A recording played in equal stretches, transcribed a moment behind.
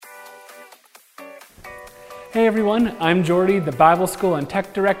Hey everyone, I'm Jordy, the Bible School and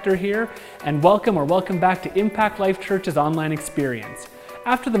Tech Director here, and welcome back to Impact Life Church's online experience.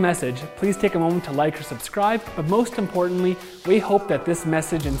 After the message, please take a moment to like or subscribe, but most importantly, we hope that this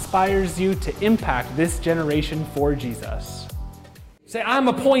message inspires you to impact this generation for Jesus. Say, I'm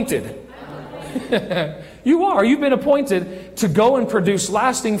appointed. You are. You've been appointed to go and produce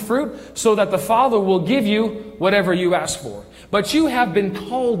lasting fruit so that the Father will give you whatever you ask for. But you have been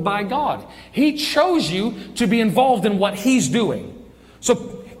called by God. He chose you to be involved in what He's doing. So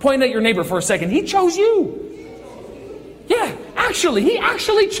point at your neighbor for a second. He chose you. Yeah, He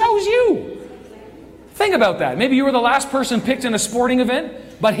actually chose you. Think about that. Maybe you were the last person picked in a sporting event,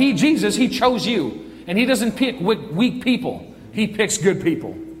 but Jesus, He chose you. And He doesn't pick weak people. He picks good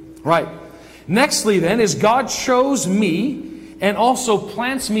people. Right. Nextly then is God chose me and also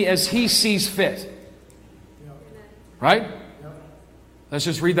plants me as He sees fit. Right? Let's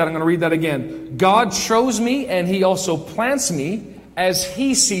just read that. I'm going to read that again. God chose me and He also plants me as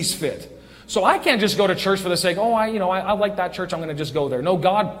He sees fit. So I can't just go to church for the sake, I like that church, I'm going to just go there. No,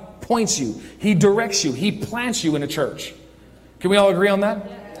 God points you. He directs you. He plants you in a church. Can we all agree on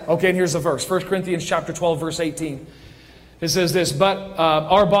that? Okay, and here's the verse. 1 Corinthians chapter 12, verse 18. It says this, but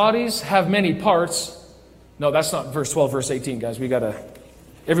our bodies have many parts. No, that's not verse 12, verse 18, guys.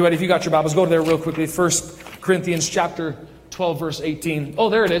 Everybody, if you got your Bibles, go there real quickly. 1 Corinthians chapter 12, verse 18. Oh,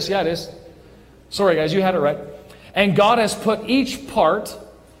 there it is. Yeah, it is. Sorry, guys, you had it right. And God has put each part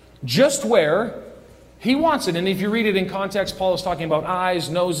just where He wants it. And if you read it in context, Paul is talking about eyes,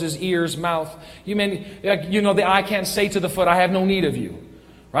 noses, ears, mouth. The eye can't say to the foot, I have no need of you.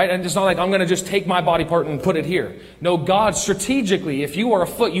 Right? And it's not like I'm going to just take my body part and put it here. No, God strategically, if you are a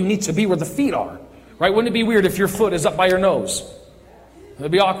foot, you need to be where the feet are. Right? Wouldn't it be weird if your foot is up by your nose? It'd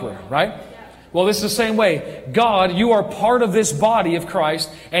be awkward, right? Well, this is the same way. God, you are part of this body of Christ,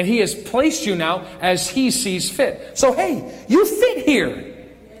 and He has placed you now as He sees fit. So, hey, you fit here.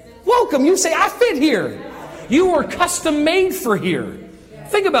 Welcome. You say, I fit here. You were custom made for here.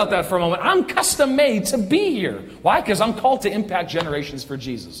 Think about that for a moment. I'm custom made to be here. Why? Because I'm called to impact generations for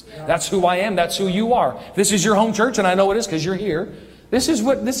Jesus. That's who I am. That's who you are. This is your home church, and I know it is because you're here. This is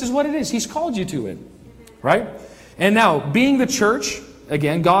what it is. He's called you to it. Right? And now, being the church,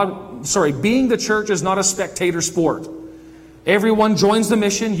 again, being the church is not a spectator sport. Everyone joins the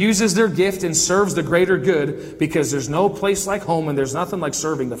mission, uses their gift, and serves the greater good because there's no place like home and there's nothing like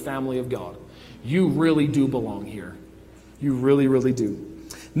serving the family of God. You really do belong here. You really, really do.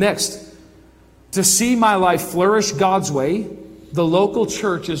 Next, to see my life flourish God's way, the local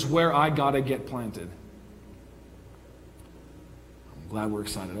church is where I got to get planted. I'm glad we're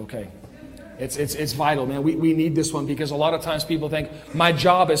excited. Okay. It's vital, man. We need this one because a lot of times people think my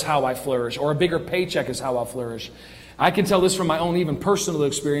job is how I flourish or a bigger paycheck is how I flourish. I can tell this from my own even personal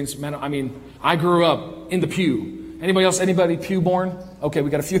experience. Man, I grew up in the pew. Anybody pew born? Okay, we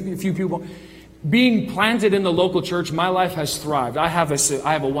got a few pew born. Being planted in the local church, my life has thrived. I have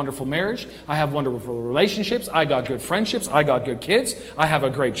a wonderful marriage. I have wonderful relationships. I got good friendships. I got good kids. I have a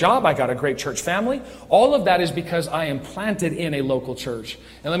great job. I got a great church family. All of that is because I am planted in a local church.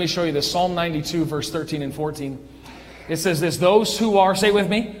 And let me show you this. Psalm 92, verse 13 and 14. It says this, those who are, say it with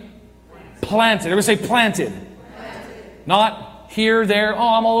me, planted. Everybody say planted. Not here, there,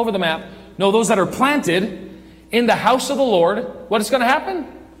 I'm all over the map. No, those that are planted in the house of the Lord, what is going to happen?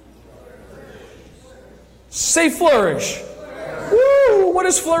 Say flourish. Woo! What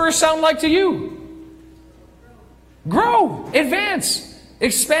does flourish sound like to you? Grow, advance,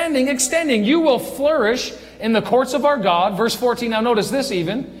 expanding, extending. You will flourish in the courts of our God. Verse 14, now notice this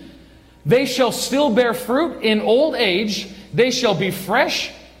even. They shall still bear fruit in old age. They shall be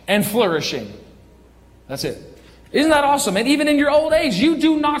fresh and flourishing. That's it. Isn't that awesome? And even in your old age, you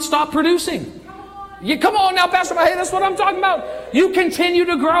do not stop producing. Come on now, Pastor. Hey, that's what I'm talking about. You continue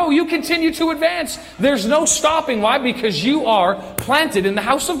to grow. You continue to advance. There's no stopping. Why? Because you are planted in the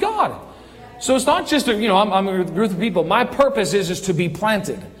house of God. So it's not just, I'm a group of people. My purpose is to be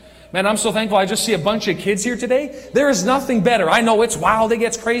planted. Man, I'm so thankful. I just see a bunch of kids here today. There is nothing better. I know it's wild. It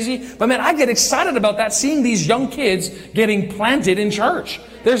gets crazy. But man, I get excited about that, seeing these young kids getting planted in church.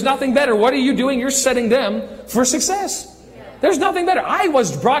 There's nothing better. What are you doing? You're setting them for success. There's nothing better. I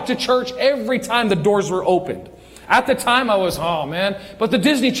was brought to church every time the doors were opened. At the time, I was, but the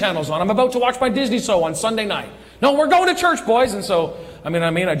Disney Channel's on. I'm about to watch my Disney show on Sunday night. No, we're going to church, boys. And so,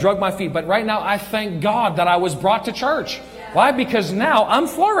 I drug my feet. But right now, I thank God that I was brought to church. Why? Because now I'm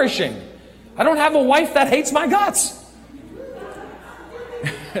flourishing. I don't have a wife that hates my guts.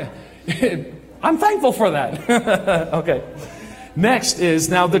 I'm thankful for that. Okay. Next is,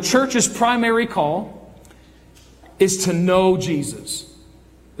 now the church's primary call is to know Jesus.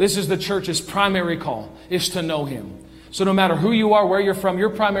 This is the church's primary call, is to know Him. So no matter who you are, where you're from,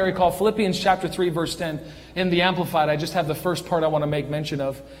 your primary call, Philippians chapter 3, verse 10, in the Amplified, I just have the first part I want to make mention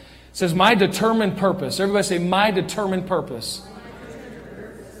of. It says, my determined purpose. Everybody say, my determined purpose.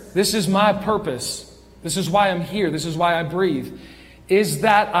 This is my purpose. This is why I'm here. This is why I breathe. Is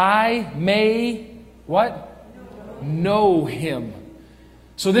that I may, what? Know Him.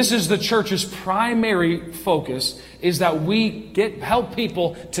 So this is the church's primary focus, is that we help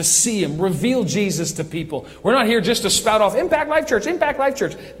people to see Him, reveal Jesus to people. We're not here just to spout off, Impact Life Church, Impact Life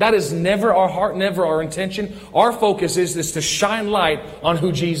Church. That is never our heart, never our intention. Our focus is to shine light on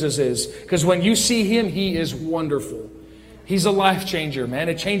who Jesus is. Because when you see Him, He is wonderful. He's a life changer, man.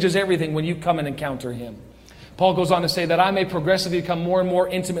 It changes everything when you come and encounter Him. Paul goes on to say that I may progressively become more and more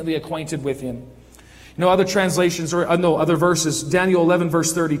intimately acquainted with Him. You know, other translations, or other verses, Daniel 11,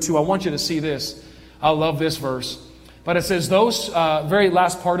 verse 32. I want you to see this. I love this verse. But it says, those, very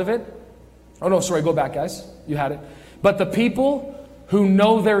last part of it. Oh, no, sorry, go back, guys. You had it. But the people who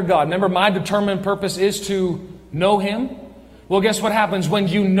know their God. Remember, my determined purpose is to know Him. Well, guess what happens? When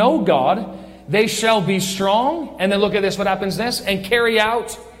you know God, they shall be strong. And then look at this, what happens next? And carry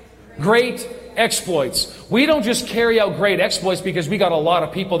out great exploits. We don't just carry out great exploits because we got a lot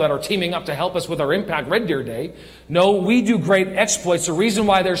of people that are teaming up to help us with our Impact Red Deer Day. No, we do great exploits. The reason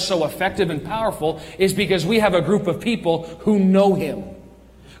why they're so effective and powerful is because we have a group of people who know Him.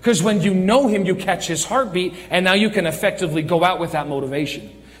 Because when you know Him, you catch His heartbeat, and now you can effectively go out with that motivation.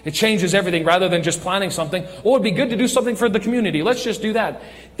 It changes everything rather than just planning something. Oh, it'd be good to do something for the community. Let's just do that.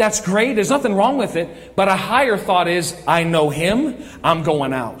 That's great. There's nothing wrong with it. But a higher thought is, I know Him, I'm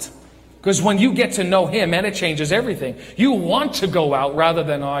going out. Because when you get to know Him, man, it changes everything. You want to go out rather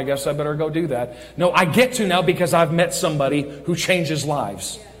than, oh, I guess I better go do that. No, I get to now because I've met somebody who changes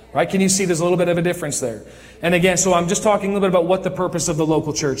lives. Right? Can you see there's a little bit of a difference there? And again, so I'm just talking a little bit about what the purpose of the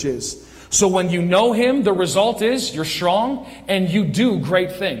local church is. So when you know Him, the result is you're strong and you do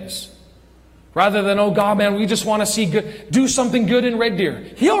great things. Rather than, oh God, man, we just want to see good, do something good in Red Deer.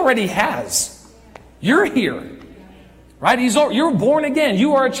 He already has. You're here. Right? You're born again.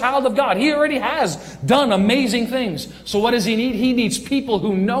 You are a child of God. He already has done amazing things. So what does He need? He needs people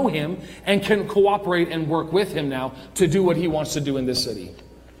who know Him and can cooperate and work with Him now to do what He wants to do in this city.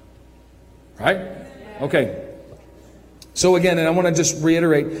 Right? Okay. So again, and I want to just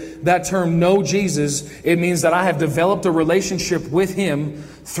reiterate, that term, know Jesus, it means that I have developed a relationship with Him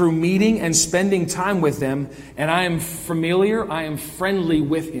through meeting and spending time with them, and I am familiar, I am friendly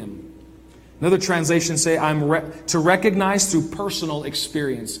with Him. Another translation say, to recognize through personal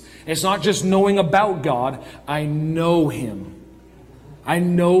experience. It's not just knowing about God. I know Him. I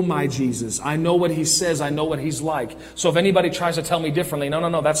know my Jesus. I know what He says. I know what He's like. So if anybody tries to tell me differently,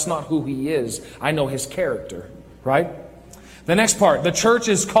 no, that's not who He is. I know His character. Right? The next part, the church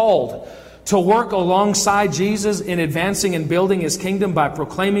is called to work alongside Jesus in advancing and building His kingdom by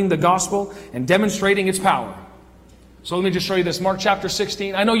proclaiming the gospel and demonstrating its power. So let me just show you this. Mark chapter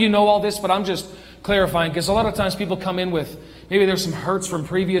 16. I know you know all this, but I'm just clarifying because a lot of times people come in with, maybe there's some hurts from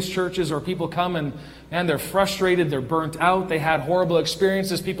previous churches, or people come and they're frustrated, they're burnt out, they had horrible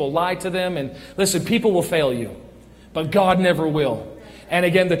experiences, people lied to them. And listen, people will fail you, but God never will. And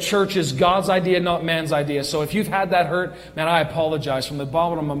again, the church is God's idea, not man's idea. So if you've had that hurt, man, I apologize from the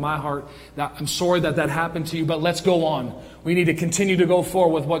bottom of my heart. I'm sorry that happened to you, but let's go on. We need to continue to go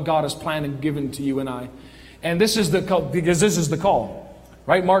forward with what God has planned and given to you and I. And this is the call, because this is the call.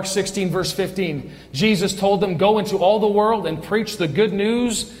 Right? Mark 16, verse 15. Jesus told them, go into all the world and preach the good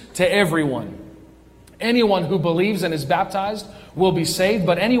news to everyone. Anyone who believes and is baptized will be saved,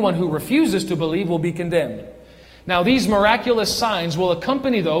 but anyone who refuses to believe will be condemned. Now, these miraculous signs will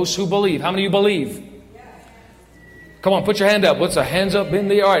accompany those who believe. How many of you believe? Come on, put your hand up. What's a hands up in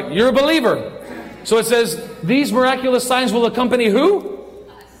the... All right, you're a believer. So it says, these miraculous signs will accompany who?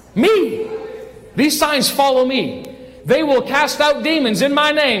 Me. These signs follow me. They will cast out demons in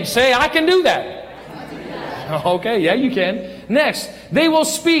my name. Say, I can do that. Okay, yeah, you can. Next, they will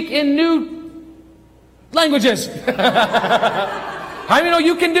speak in new languages. How many know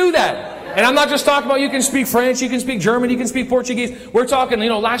you can do that? And I'm not just talking about you can speak French, you can speak German, you can speak Portuguese. We're talking,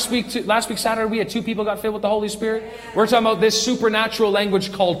 last week Saturday, we had 2 people got filled with the Holy Spirit. We're talking about this supernatural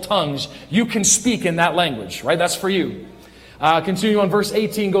language called tongues. You can speak in that language, right? That's for you. Continuing on, verse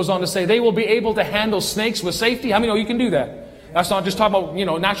 18 goes on to say, they will be able to handle snakes with safety. How many know you can do that? That's not just talking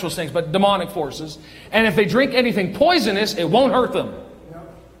about, natural snakes, but demonic forces. And if they drink anything poisonous, it won't hurt them.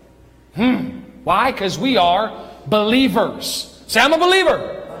 Why? Because we are believers. Say, I'm a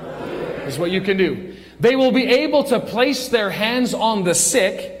believer. Is what you can do. They will be able to place their hands on the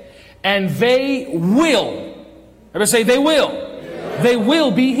sick, and they will. Everybody say, they will. they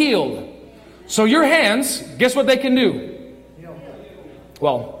will be healed. So your hands, guess what they can do?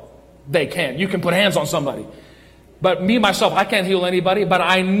 Well, they can. You can put hands on somebody. But me, myself, I can't heal anybody, but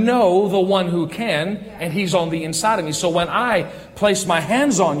I know the one who can, and He's on the inside of me. So when I place my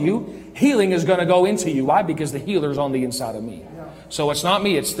hands on you, healing is going to go into you. Why? Because the healer's on the inside of me. So it's not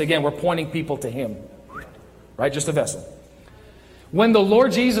me. It's, again, we're pointing people to Him. Right? Just a vessel. When the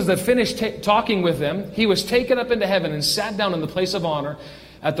Lord Jesus had finished talking with them, He was taken up into heaven and sat down in the place of honor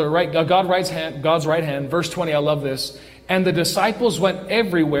at the God's right hand. Verse 20, I love this. And the disciples went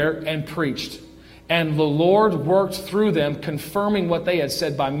everywhere and preached. And the Lord worked through them, confirming what they had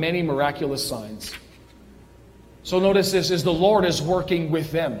said by many miraculous signs. So notice this, is the Lord is working with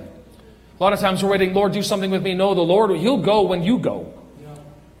them. A lot of times we're waiting, Lord, do something with me. No, the Lord, He'll go when you go.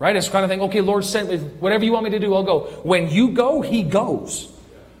 Right? It's kind of thing, okay, Lord, send me. Whatever you want me to do, I'll go. When you go, He goes.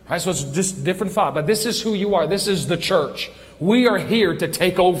 Right? So it's just different thought. But this is who you are. This is the church. We are here to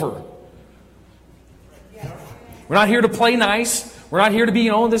take over. We're not here to play nice. We're not here to be,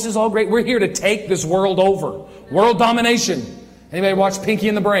 this is all great. We're here to take this world over. World domination. Anybody watch Pinky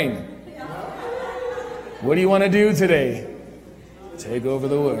and the Brain? What do you want to do today? Take over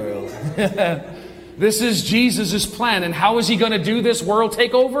the world. This is Jesus' plan. And how is He going to do this world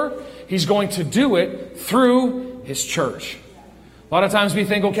takeover? He's going to do it through His church. A lot of times we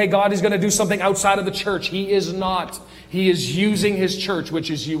think, okay, God is going to do something outside of the church. He is not. He is using His church,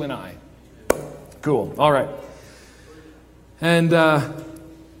 which is you and I. Cool. All right. And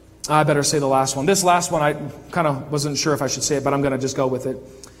I better say the last one. This last one, I kind of wasn't sure if I should say it, but I'm going to just go with it.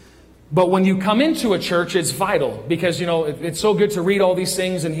 But when you come into a church, it's vital because, it's so good to read all these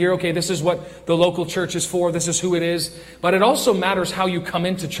things and hear, okay, this is what the local church is for. This is who it is. But it also matters how you come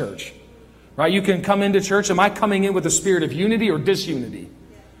into church, right? You can come into church. Am I coming in with a spirit of unity or disunity?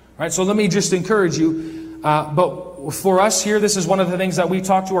 Right? So let me just encourage you. But for us here, this is one of the things that we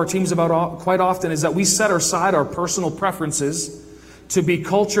talk to our teams about quite often is that we set aside our personal preferences to be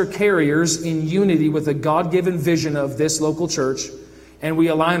culture carriers in unity with the God-given vision of this local church. And we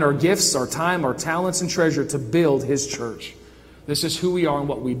align our gifts, our time, our talents, and treasure to build His church. This is who we are and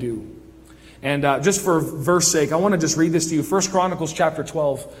what we do. And just for verse sake, I want to just read this to you. 1 Chronicles chapter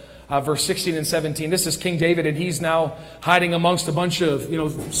 12, verse 16 and 17. This is King David, and he's now hiding amongst a bunch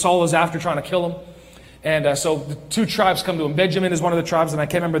of, Saul is after trying to kill him. And so the two tribes come to him. Benjamin is one of the tribes, and I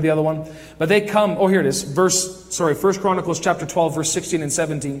can't remember the other one. But they come, here it is. 1 Chronicles chapter 12, verse 16 and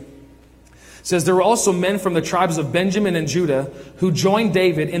 17. It says, there were also men from the tribes of Benjamin and Judah who joined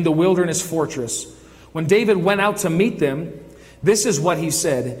David in the wilderness fortress. When David went out to meet them, this is what he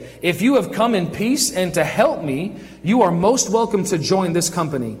said. If you have come in peace and to help me, you are most welcome to join this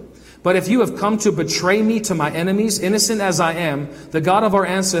company. But if you have come to betray me to my enemies, innocent as I am, the God of our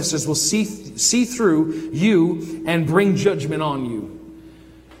ancestors will see through you and bring judgment on you.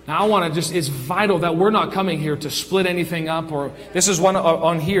 Now I want to it's vital that we're not coming here to split anything up, or this is one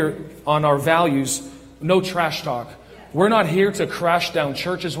on here on our values, no trash talk. We're not here to crash down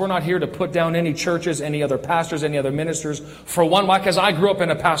churches. We're not here to put down any churches, any other pastors, any other ministers. For one, why? Because I grew up in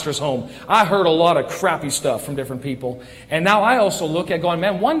a pastor's home. I heard a lot of crappy stuff from different people. And now I also look at going,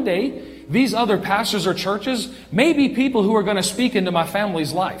 man, one day these other pastors or churches may be people who are going to speak into my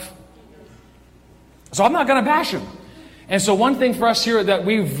family's life. So I'm not going to bash them. And so one thing for us here that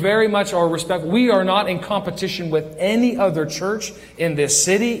we very much are respect, we are not in competition with any other church in this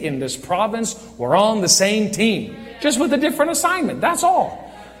city, in this province. We're on the same team, just with a different assignment. That's all.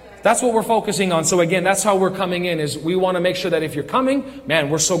 That's what we're focusing on. So again, that's how we're coming in, is we want to make sure that if you're coming, man,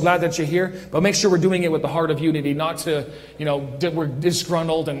 we're so glad that you're here, but make sure we're doing it with the heart of unity, not to, we're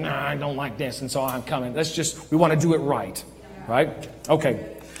disgruntled and I don't like this and so I'm coming. We want to do it right. Right?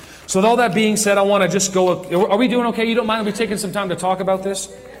 Okay. So with all that being said, I want to just go. Are we doing okay? You don't mind if we taking some time to talk about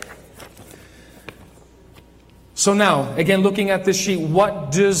this? So now, again, looking at this sheet,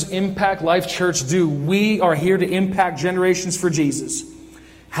 what does Impact Life Church do? We are here to impact generations for Jesus.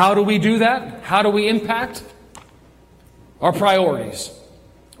 How do we do that? How do we impact? Our priorities.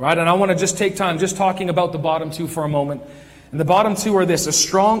 Right? And I want to just take time just talking about the bottom two for a moment. And the bottom two are this: a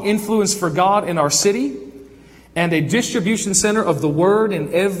strong influence for God in our city, and a distribution center of the Word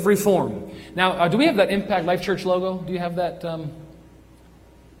in every form. Now, do we have that Impact Life Church logo? Do you have that?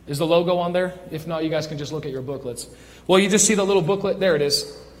 Is the logo on there? If not, you guys can just look at your booklets. Well, you just see the little booklet. There it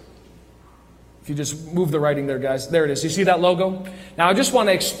is. If you just move the writing there, guys. There it is. You see that logo? Now, I just want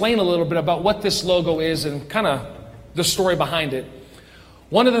to explain a little bit about what this logo is and kind of the story behind it.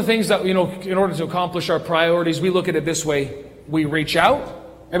 One of the things that, in order to accomplish our priorities, we look at it this way. We reach out.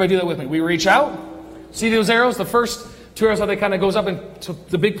 Everybody do that with me. We reach out. See those arrows? The first two arrows, how they kind of goes up into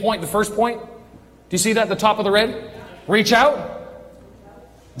the big point, the first point? Do you see that at the top of the red? Reach out.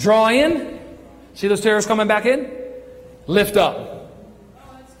 Draw in. See those terrors coming back in? Lift up.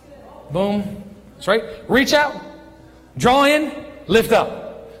 Boom. That's right. Reach out. Draw in. Lift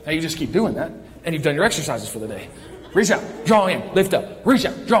up. Now you just keep doing that. And you've done your exercises for the day. Reach out. Draw in. Lift up. Reach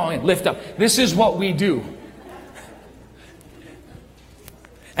out. Draw in. Lift up. This is what we do.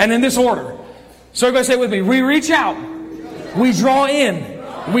 And in this order. So everybody say it with me. We reach out. We draw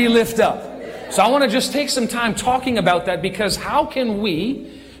in. We lift up. So I want to just take some time talking about that, because how can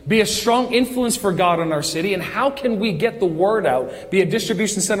we be a strong influence for God in our city, and how can we get the word out, be a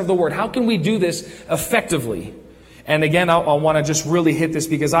distribution center of the word? How can we do this effectively? And again, I want to just really hit this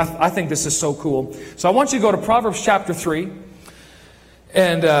because I think this is so cool. So I want you to go to Proverbs chapter 3.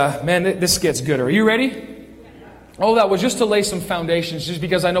 And man, this gets good. Are you ready? Oh, that was just to lay some foundations, just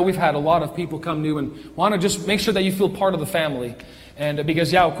because I know we've had a lot of people come new and want to just make sure that you feel part of the family. And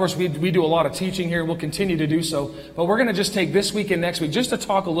because, yeah, of course, we do a lot of teaching here, and we'll continue to do so. But we're going to just take this week and next week just to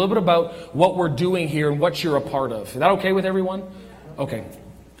talk a little bit about what we're doing here and what you're a part of. Is that okay with everyone? Okay.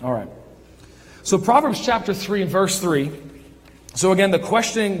 All right. So Proverbs chapter 3 and verse 3. So again, the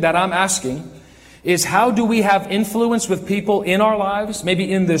question that I'm asking is, how do we have influence with people in our lives,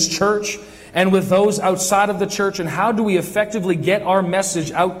 maybe in this church, and with those outside of the church? And how do we effectively get our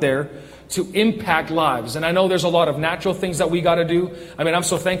message out there to impact lives? And I know there's a lot of natural things that we got to do. I mean, I'm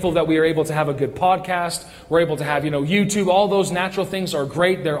so thankful that we are able to have a good podcast. We're able to have, YouTube. All those natural things are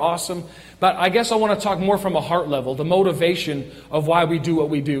great. They're awesome. But I guess I want to talk more from a heart level, the motivation of why we do what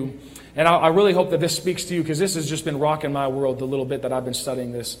we do. And I really hope that this speaks to you, because this has just been rocking my world the little bit that I've been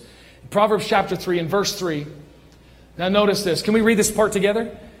studying this. Proverbs chapter 3 and verse 3. Now notice this. Can we read this part together?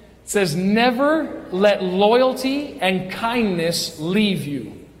 It says, never let loyalty and kindness leave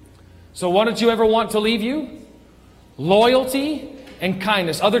you. So what did you ever want to leave you? Loyalty and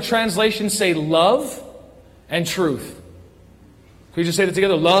kindness. Other translations say love and truth. Can we just say that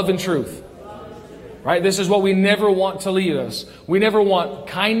together? Love and truth. Right? This is what we never want to leave us. We never want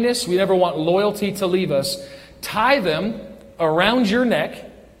kindness. We never want loyalty to leave us. Tie them around your neck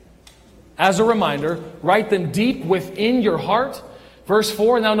as a reminder. Write them deep within your heart. Verse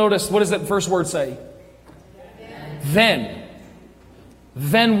 4. Now notice, what does that first word say? Then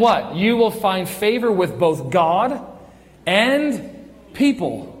what? You will find favor with both God and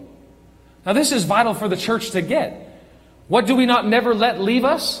people. Now this is vital for the church to get. What do we not never let leave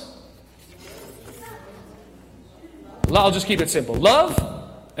us? I'll just keep it simple. Love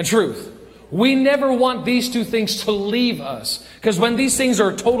and truth. We never want these two things to leave us. Because when these things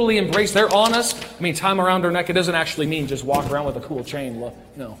are totally embraced, they're on us. I mean, time around our neck, it doesn't actually mean just walk around with a cool chain.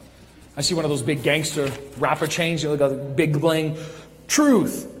 No. I see one of those big gangster rapper chains. You got the big bling.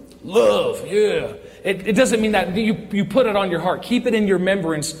 Truth. Love. Yeah. It doesn't mean that you put it on your heart. Keep it in your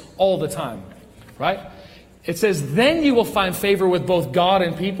remembrance all the time. Right? It says, then you will find favor with both God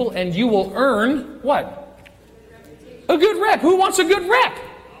and people, and you will earn what? A good rep. Who wants a good rep?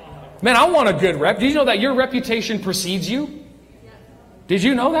 Man, I want a good rep. Did you know that your reputation precedes you? Did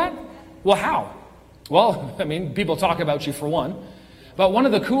you know that? Well, how? Well, I mean, people talk about you for one. But one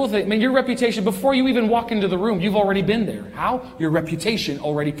of the cool things, I mean, your reputation, before you even walk into the room, you've already been there. How? Your reputation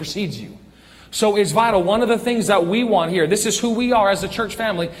already precedes you. So it's vital. One of the things that we want here, this is who we are as a church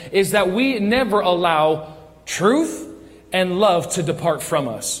family, is that we never allow truth and love to depart from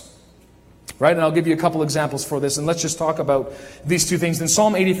us. Right? And I'll give you a couple examples for this. And let's just talk about these two things. In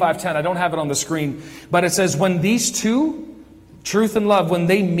Psalm 85:10, I don't have it on the screen, but it says, when these two, truth and love, when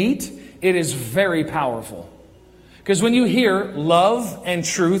they meet, it is very powerful. Because when you hear love and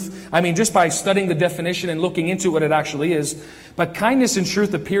truth, I mean, just by studying the definition and looking into what it actually is, but kindness and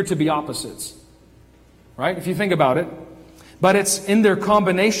truth appear to be opposites. Right? If you think about it. But it's in their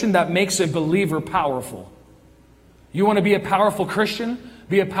combination that makes a believer powerful. You want to be a powerful Christian?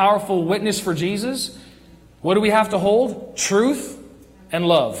 Be a powerful witness for Jesus? What do we have to hold? Truth and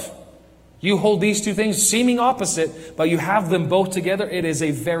love. You hold these two things seeming opposite, but you have them both together. It is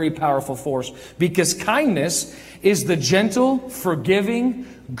a very powerful force. Because kindness is the gentle, forgiving,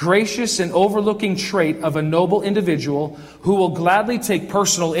 gracious, and overlooking trait of a noble individual who will gladly take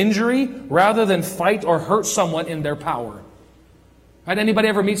personal injury rather than fight or hurt someone in their power. Right? Anybody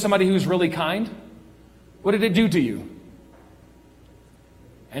ever meet somebody who's really kind? What did it do to you?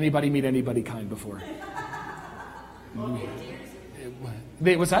 Anybody meet anybody kind before?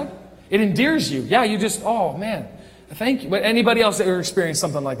 What's that? It endears you. Yeah, you just, oh man, thank you. But anybody else ever experienced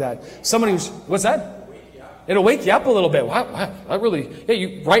something like that? Somebody who's, what's that? It'll wake you up a little bit. Wow, that really,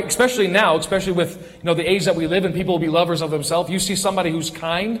 yeah, right, especially now, especially with, the age that we live in, people will be lovers of themselves. You see somebody who's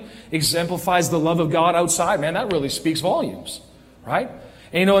kind, exemplifies the love of God outside, man, that really speaks volumes, right?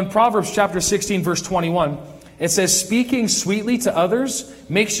 And in Proverbs chapter 16, verse 21, It says, speaking sweetly to others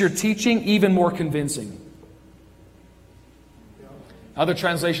makes your teaching even more convincing. Other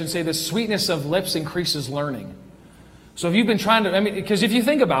translations say the sweetness of lips increases learning. So if you've been trying to, because if you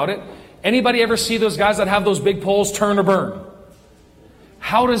think about it, anybody ever see those guys that have those big poles, turn or burn?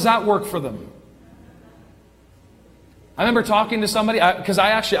 How does that work for them? I remember talking to somebody, because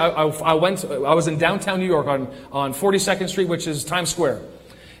I was in downtown New York on 42nd Street, which is Times Square.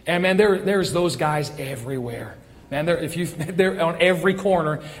 And man, there's those guys everywhere. Man, they're on every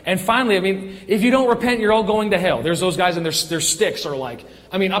corner. And finally, if you don't repent, you're all going to hell. There's those guys and their sticks are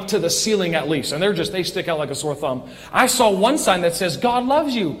up to the ceiling at least. And they stick out like a sore thumb. I saw one sign that says, God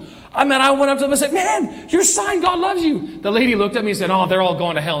loves you. I went up to them and said, man, your sign, God loves you. The lady looked at me and said, oh, they're all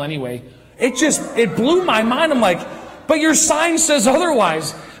going to hell anyway. It blew my mind. I'm like, but your sign says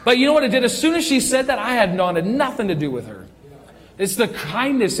otherwise. But you know what it did? As soon as she said that, I had nothing to do with her. It's the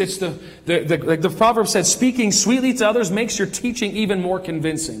kindness. It's like the proverb said, speaking sweetly to others makes your teaching even more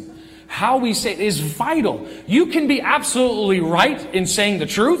convincing. How we say it is vital. You can be absolutely right in saying the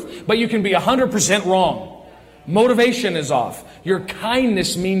truth, but you can be 100% wrong. Motivation is off. Your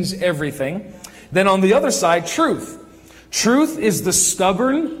kindness means everything. Then on the other side, truth. Truth is the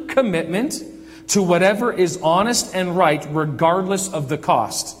stubborn commitment to whatever is honest and right, regardless of the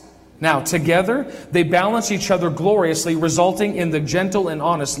cost. Now, together, they balance each other gloriously, resulting in the gentle and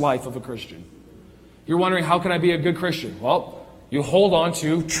honest life of a Christian. You're wondering, how can I be a good Christian? Well, you hold on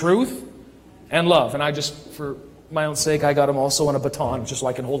to truth and love. And for my own sake, I got them also on a baton, just so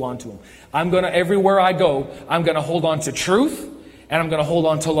I can hold on to them. Everywhere I go, I'm going to hold on to truth, and I'm going to hold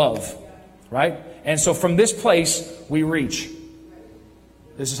on to love. Right? And so from this place, we reach.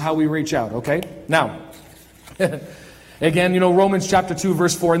 This is how we reach out, okay? Now, again, Romans chapter 2,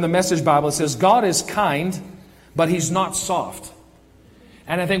 verse 4 in the Message Bible, it says, God is kind, but He's not soft.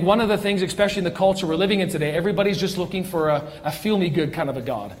 And I think one of the things, especially in the culture we're living in today, everybody's just looking for a feel-me-good kind of a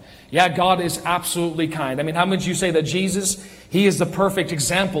God. Yeah, God is absolutely kind. How would you say that Jesus, He is the perfect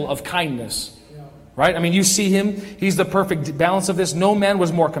example of kindness? Right? You see Him. He's the perfect balance of this. No man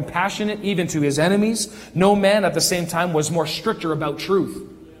was more compassionate, even to his enemies. No man, at the same time, was more stricter about truth.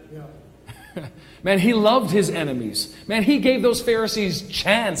 Man, He loved His enemies. Man, He gave those Pharisees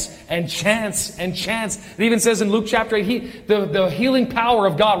chance and chance and chance. It even says in Luke chapter 8, the healing power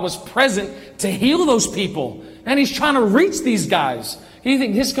of God was present to heal those people. And He's trying to reach these guys. You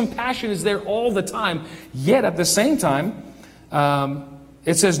think His compassion is there all the time. Yet at the same time,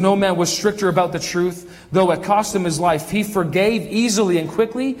 it says, no man was stricter about the truth, though it cost him his life. He forgave easily and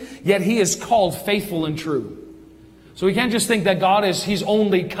quickly, yet He is called faithful and true. So we can't just think that He's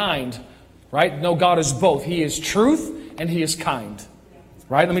only kind. Right? No, God is both. He is truth and He is kind.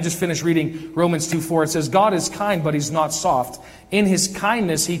 Right? Let me just finish reading Romans 2:4. It says, God is kind, but He's not soft. In His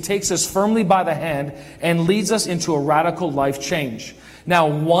kindness, He takes us firmly by the hand and leads us into a radical life change. Now,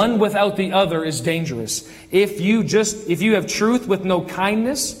 one without the other is dangerous. If you have truth with no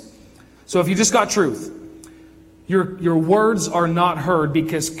kindness, so if you just got truth, your words are not heard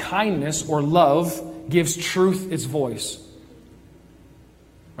because kindness or love gives truth its voice.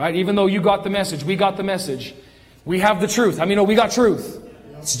 Right? Even though you got the message, we got the message. We have the truth. We got truth.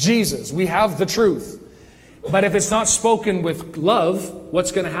 It's Jesus. We have the truth. But if it's not spoken with love,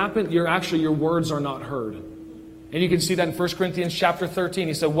 what's going to happen? Your words are not heard. And you can see that in 1 Corinthians chapter 13.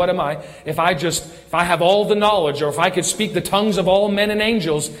 He said, what am I? If I have all the knowledge, or if I could speak the tongues of all men and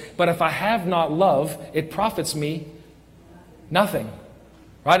angels, but if I have not love, it profits me nothing.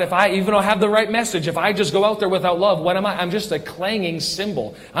 Right? If I even don't have the right message, if I just go out there without love, what am I? I'm just a clanging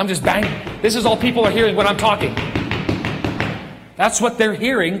cymbal. I'm just banging. This is all people are hearing when I'm talking. That's what they're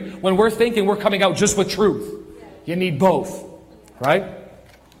hearing when we're thinking we're coming out just with truth. You need both. Right?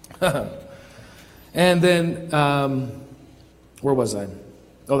 And then, where was I?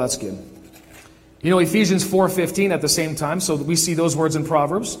 Oh, that's good. Ephesians 4:15 at the same time. So we see those words in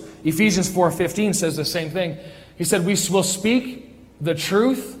Proverbs. Ephesians 4:15 says the same thing. He said, we will speak the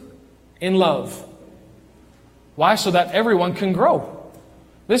truth in love. Why? So that everyone can grow.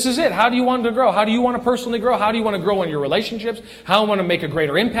 This is it. How do you want to grow? How do you want to personally grow? How do you want to grow in your relationships? How do you want to make a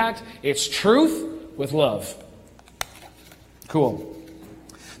greater impact? It's truth with love. Cool.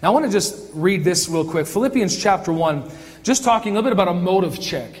 Now I want to just read this real quick. Philippians chapter 1, just talking a little bit about a motive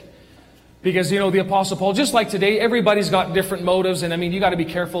check. Because, the Apostle Paul, just like today, everybody's got different motives. And you got to be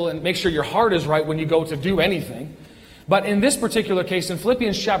careful and make sure your heart is right when you go to do anything. But in this particular case, in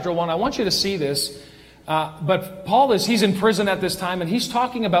Philippians chapter 1, I want you to see this. But Paul he's in prison at this time, and he's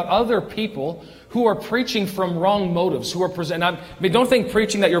talking about other people who are preaching from wrong motives, who are don't think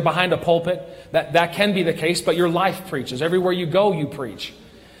preaching that you're behind a pulpit. That can be the case, but your life preaches. Everywhere you go, you preach.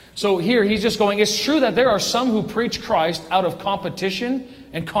 So here he's just going, it's true that there are some who preach Christ out of competition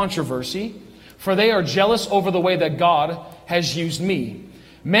and controversy, for they are jealous over the way that God has used me.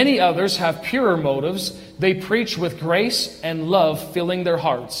 Many others have purer motives. They preach with grace and love filling their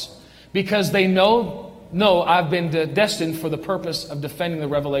hearts, because they know I've been destined for the purpose of defending the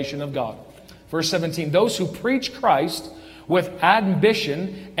revelation of God. Verse 17, those who preach Christ with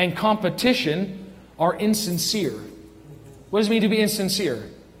ambition and competition are insincere. What does it mean to be insincere?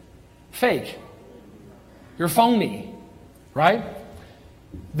 Fake. You're phony, right?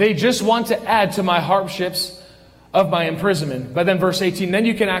 They just want to add to my hardships of my imprisonment. But then verse 18, then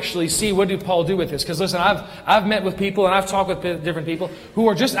you can actually see, what did Paul do with this? Because listen, I've met with people and I've talked with different people who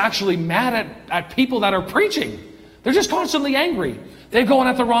are just actually mad at people that are preaching. They're just constantly angry. They're going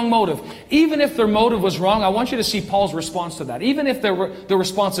at the wrong motive. Even if their motive was wrong, I want you to see Paul's response to that. Even if the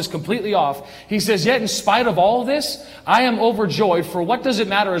response is completely off, he says, yet in spite of all this, I am overjoyed, for what does it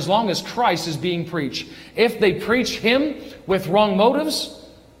matter as long as Christ is being preached? If they preach Him with wrong motives,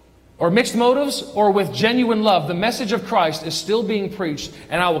 or mixed motives, or with genuine love, the message of Christ is still being preached,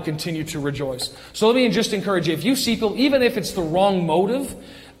 and I will continue to rejoice. So let me just encourage you, if you see people, even if it's the wrong motive,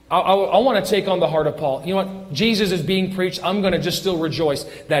 I want to take on the heart of Paul. You know what? Jesus is being preached. I'm going to just still rejoice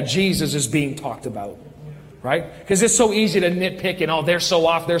that Jesus is being talked about. Right? Because it's so easy to nitpick and, oh, they're so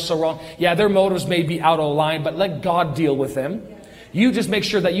off, they're so wrong. Yeah, their motives may be out of line, but let God deal with them. You just make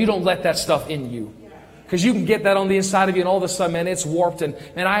sure that you don't let that stuff in you. Because you can get that on the inside of you and all of a sudden, man, it's warped. And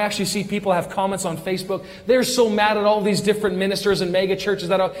I actually see people have comments on Facebook. They're so mad at all these different ministers and mega churches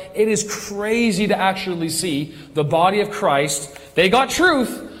that are. It is crazy to actually see the body of Christ. They got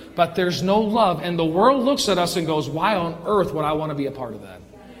truth, but there's no love. And the world looks at us and goes, why on earth would I want to be a part of that?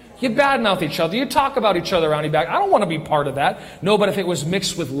 You badmouth each other. You talk about each other around your back. I don't want to be part of that. No, but if it was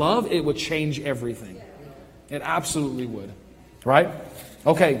mixed with love, it would change everything. It absolutely would. Right?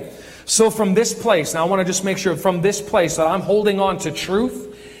 Okay. So from this place, now I want to just make sure from this place that I'm holding on to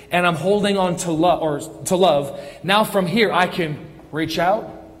truth and I'm holding on to love. Now from here, I can reach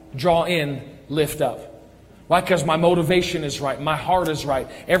out, draw in, lift up. Why? Because my motivation is right. My heart is right.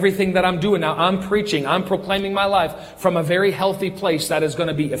 Everything that I'm doing now, I'm preaching, I'm proclaiming my life from a very healthy place that is going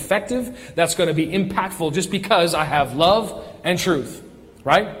to be effective, that's going to be impactful just because I have love and truth.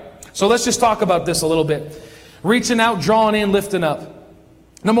 Right? So let's just talk about this a little bit. Reaching out, drawing in, lifting up.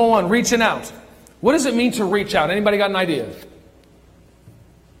 Number one, reaching out. What does it mean to reach out? Anybody got an idea?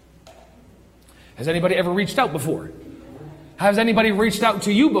 Has anybody ever reached out before? Has anybody reached out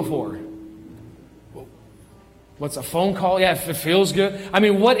to you before? What's a phone call? Yeah, if it feels good. I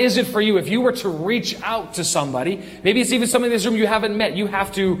mean, what is it for you? If you were to reach out to somebody, maybe it's even somebody in this room you haven't met, you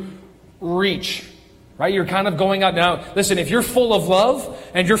have to reach. Right? You're kind of going out now. Listen, if you're full of love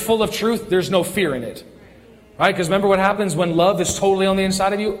and you're full of truth, there's no fear in it. Right? Because remember what happens when love is totally on the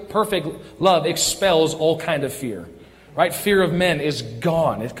inside of you? Perfect love expels all kind of fear. Right? Fear of men is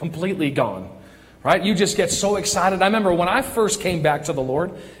gone. It's completely gone. Right? You just get so excited. I remember when I first came back to the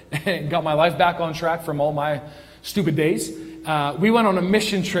Lord and got my life back on track from all my stupid days. We went on a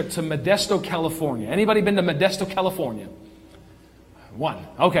mission trip to Modesto, California. Anybody been to Modesto, California? One.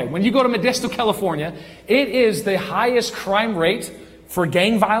 Okay. When you go to Modesto, California, it is the highest crime rate for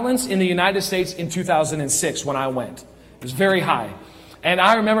gang violence in the United States in 2006 when I went. It was very high. And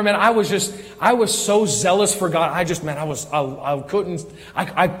I remember, man, I was so zealous for God. I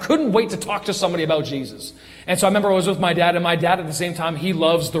couldn't wait to talk to somebody about Jesus. And so I remember I was with my dad, and my dad at the same time, he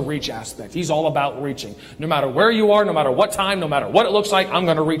loves the reach aspect. He's all about reaching. No matter where you are, no matter what time, no matter what it looks like, I'm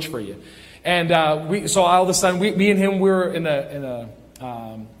going to reach for you. And so all of a sudden, me and him, we were in a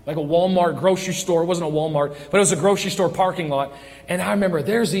like a Walmart grocery store. It wasn't a Walmart, but it was a grocery store parking lot. And I remember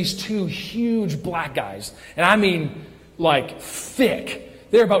there's these two huge black guys. And I mean, like thick.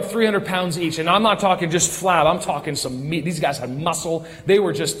 They're about 300 pounds each. And I'm not talking just flab. I'm talking some meat. These guys had muscle. They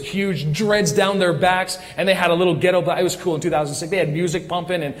were just huge, dreads down their backs. And they had a little ghetto. It was cool in 2006. They had music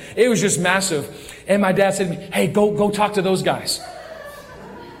pumping and it was just massive. And my dad said to me, hey, go talk to those guys.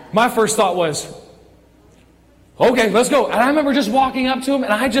 My first thought was, okay, let's go. And I remember just walking up to them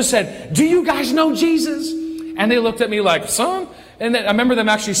and I just said, do you guys know Jesus? And they looked at me like, son? And then I remember them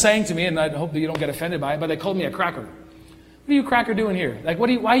actually saying to me, and I hope that you don't get offended by it, but they called me a cracker. What are you cracker doing here? Like, why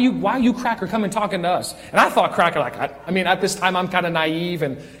are you cracker coming talking to us? And I thought cracker, like, I mean, at this time I'm kind of naive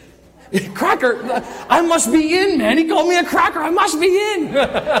and cracker, I must be in, man. He called me a cracker. I must be in.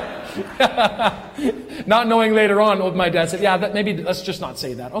 Not knowing later on what my dad said, yeah, maybe let's just not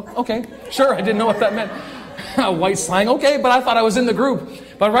say that. Okay, sure. I didn't know what that meant. White slang. Okay, but I thought I was in the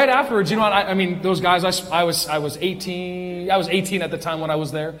group. But right afterwards, you know what? I mean, those guys, I was 18. I was 18 at the time when I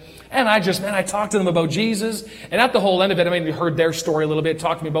was there. And I talked to them about Jesus. And at the whole end of it, we heard their story a little bit,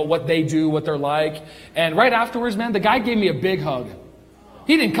 talked to me about what they do, what they're like. And right afterwards, man, the guy gave me a big hug.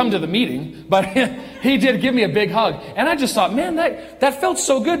 He didn't come to the meeting, but he did give me a big hug. And I just thought, man, that felt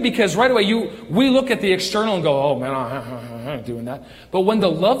so good, because right away we look at the external and go, oh man, I'm not doing that. But when the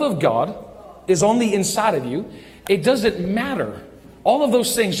love of God is on the inside of you, it doesn't matter. All of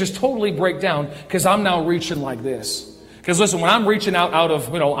those things just totally break down, because I'm now reaching like this. Because listen, when I'm reaching out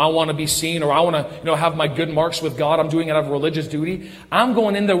of, I want to be seen, or I want to, have my good marks with God, I'm doing it out of religious duty, I'm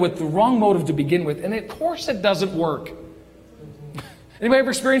going in there with the wrong motive to begin with. And of course it doesn't work. Anybody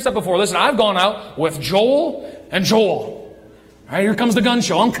ever experienced that before? Listen, I've gone out with Joel and Joel. All right, here comes the gun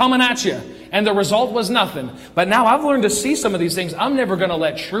show. I'm coming at you. And the result was nothing. But now I've learned to see some of these things. I'm never going to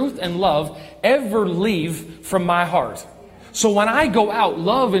let truth and love ever leave from my heart. So when I go out,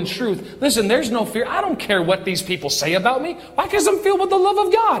 love and truth, listen, there's no fear. I don't care what these people say about me. Why? Because I'm filled with the love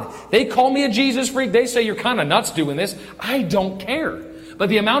of God. They call me a Jesus freak. They say you're kind of nuts doing this. I don't care. But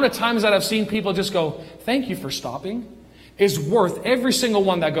the amount of times that I've seen people just go, thank you for stopping, is worth every single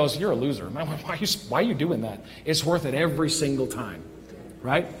one that goes, you're a loser. Man, why are you doing that? It's worth it every single time.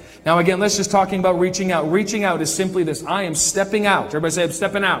 Right? Now again, let's just talking about reaching out. Reaching out is simply this. I am stepping out. Everybody say, I'm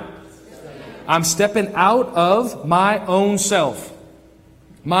stepping out. I'm stepping out of my own self,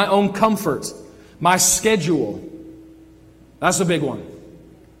 my own comfort, my schedule. That's a big one.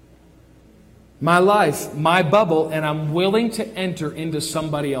 My life, my bubble, and I'm willing to enter into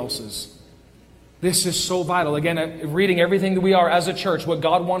somebody else's. This is so vital. Again, reading everything that we are as a church, what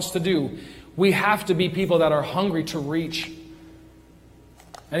God wants to do, we have to be people that are hungry to reach.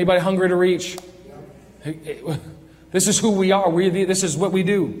 Anybody hungry to reach? This is who we are. This is what we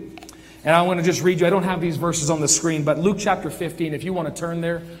do. And I want to just read you. I don't have these verses on the screen, but Luke chapter 15, if you want to turn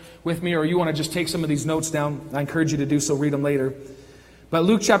there with me, or you want to just take some of these notes down, I encourage you to do so. Read them later. But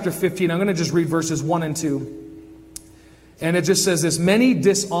Luke chapter 15, I'm going to just read verses 1 and 2. And it just says this: many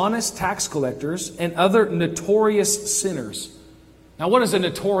dishonest tax collectors and other notorious sinners. Now, what is a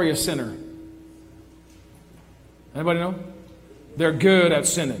notorious sinner? Anybody know? They're good at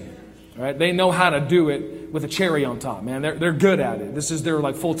sinning. All right? They know how to do it with a cherry on top, man. They're good at it. This is their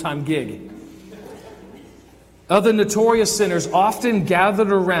full-time gig. Other notorious sinners often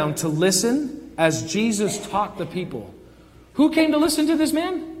gathered around to listen as Jesus taught the people. Who came to listen to this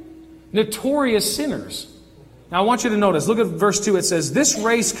man? Notorious sinners. Now I want you to notice, look at verse 2. It says, this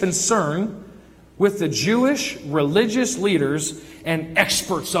raised concern with the Jewish religious leaders and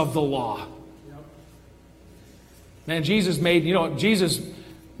experts of the law. Man, Jesus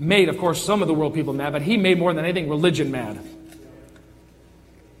made, of course, some of the world people mad, but He made more than anything religion mad.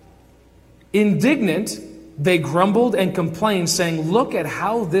 Indignant, they grumbled and complained, saying, look at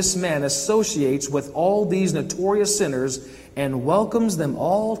how this man associates with all these notorious sinners and welcomes them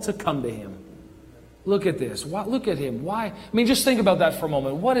all to come to him. Look at this. Look at him. Why? Just think about that for a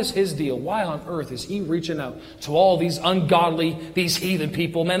moment. What is his deal? Why on earth is he reaching out to all these ungodly, these heathen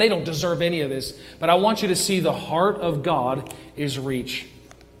people? Man, they don't deserve any of this. But I want you to see the heart of God is reach.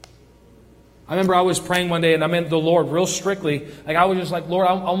 I remember I was praying one day and I meant the Lord real strictly. I was just like, Lord,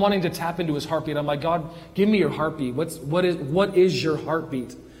 I'm wanting to tap into His heartbeat. I'm like, God, give me your heartbeat. What is your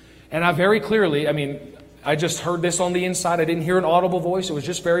heartbeat? And I very clearly, I just heard this on the inside. I didn't hear an audible voice. It was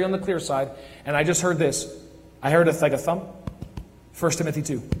just very on the clear side. And I just heard this. I heard it like a thump. 1 Timothy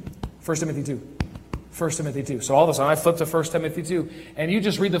 2. 1 Timothy 2. 1 Timothy 2. So all of a sudden I flipped to 1 Timothy 2. And you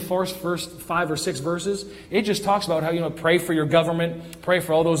just read the first 5 or 6 verses. It just talks about how, pray for your government. Pray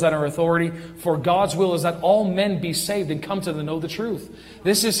for all those that are in authority. For God's will is that all men be saved and come to know the truth.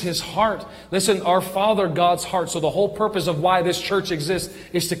 This is His heart. Listen, our Father God's heart. So the whole purpose of why this church exists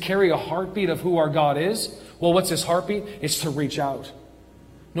is to carry a heartbeat of who our God is. Well, what's His heartbeat? It's to reach out.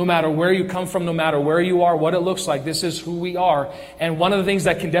 No matter where you come from, no matter where you are, what it looks like, this is who we are. And one of the things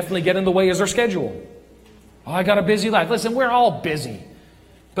that can definitely get in the way is our schedule. Oh, I got a busy life. Listen, we're all busy.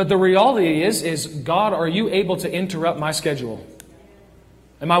 But the reality is God, are you able to interrupt my schedule?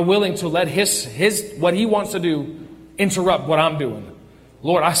 Am I willing to let His what He wants to do interrupt what I'm doing?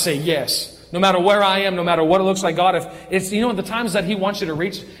 Lord, I say yes. No matter where I am, no matter what it looks like, God, if it's, the times that He wants you to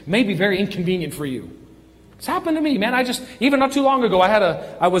reach may be very inconvenient for you. It's happened to me, man. Even not too long ago,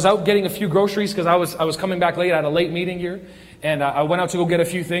 I was out getting a few groceries because I was coming back late. I had a late meeting here. And I went out to go get a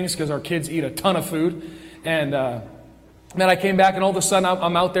few things because our kids eat a ton of food. And then I came back and all of a sudden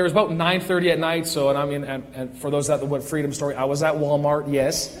I'm out there. It was about 9:30 at night. So, and for those that went Freedom Story, I was at Walmart,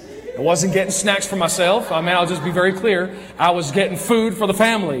 yes. I wasn't getting snacks for myself. I'll just be very clear. I was getting food for the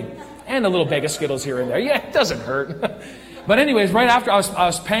family. And a little bag of Skittles here and there. Yeah, it doesn't hurt. But anyways, right after I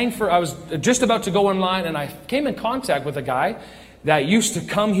was just about to go in line, and I came in contact with a guy that used to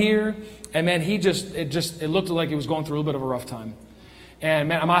come here, and man, it looked like he was going through a little bit of a rough time. And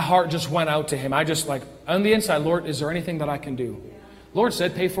man, my heart just went out to him. I just like, on the inside, Lord, is there anything that I can do? Lord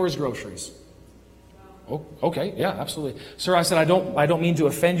said, pay for his groceries. Oh, okay, yeah, absolutely. Sir, I said, I don't mean to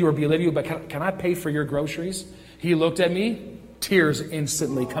offend you or belittle you, but can I pay for your groceries? He looked at me, tears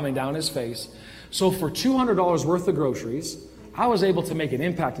instantly coming down his face. So for $200 worth of groceries, I was able to make an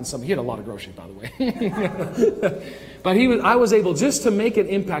impact in somebody. He had a lot of groceries, by the way. But I was able just to make an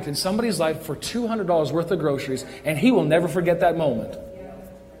impact in somebody's life for $200 worth of groceries, and he will never forget that moment.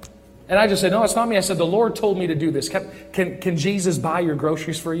 And I just said, no, it's not me. I said, the Lord told me to do this. Can Jesus buy your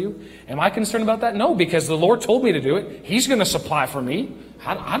groceries for you? Am I concerned about that? No, because the Lord told me to do it. He's going to supply for me.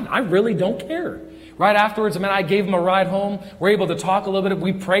 I really don't care. Right afterwards, man, I gave him a ride home. We're able to talk a little bit.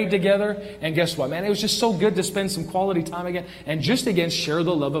 We prayed together. And guess what, man? It was just so good to spend some quality time again. And just again, share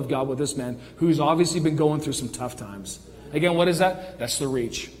the love of God with this man who's obviously been going through some tough times. Again, what is that? That's the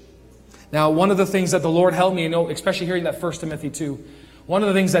reach. Now, one of the things that the Lord helped me, especially hearing that 1 Timothy 2, one of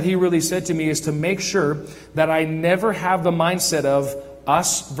the things that he really said to me is to make sure that I never have the mindset of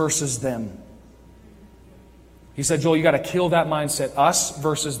us versus them. He said, Joel, you got to kill that mindset, us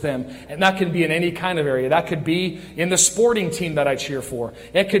versus them. And that can be in any kind of area. That could be in the sporting team that I cheer for.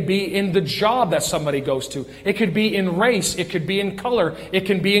 It could be in the job that somebody goes to. It could be in race. It could be in color. It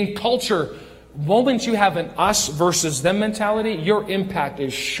can be in culture. The moment you have an us versus them mentality, your impact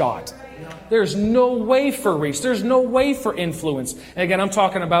is shot. There's no way for reach. There's no way for influence. And again, I'm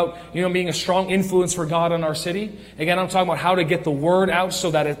talking about, being a strong influence for God in our city. Again, I'm talking about how to get the word out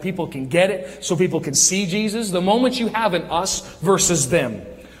so that people can get it, so people can see Jesus. The moment you have an us versus them,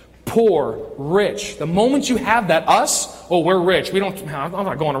 poor, rich, the moment you have that us, we're rich. I'm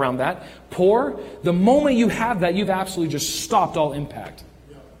not going around that. Poor, the moment you have that, you've absolutely just stopped all impact.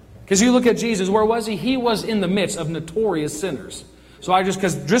 Because you look at Jesus, where was he? He was in the midst of notorious sinners. So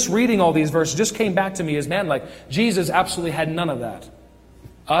because just reading all these verses just came back to me as, man, like Jesus absolutely had none of that.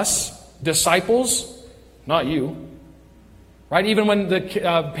 Us, disciples, not you. Right? Even when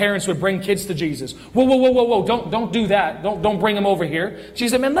the parents would bring kids to Jesus. Whoa, don't do that. Don't bring them over here.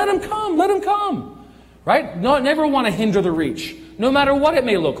 Jesus said, man, let them come. Right? Never want to hinder the reach. No matter what it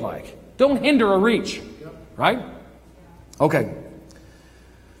may look like. Don't hinder a reach. Right? Okay.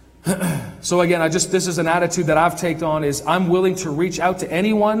 So again, this is an attitude that I've taken on is I'm willing to reach out to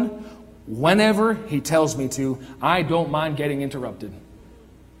anyone whenever he tells me to. I don't mind getting interrupted.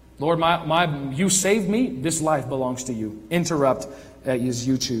 Lord, you saved me. This life belongs to you. Interrupt as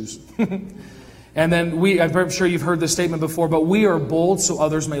you choose. And then I'm sure you've heard this statement before, but we are bold so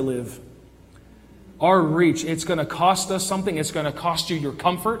others may live. Our reach, it's going to cost us something. It's going to cost you your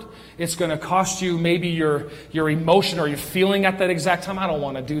comfort. It's going to cost you maybe your emotion or your feeling at that exact time. I don't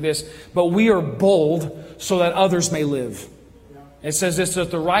want to do this. But we are bold so that others may live. It says this,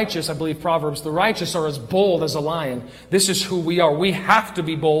 that the righteous, I believe Proverbs, the righteous are as bold as a lion. This is who we are. We have to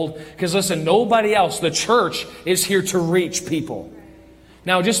be bold because listen, nobody else, the church is here to reach people.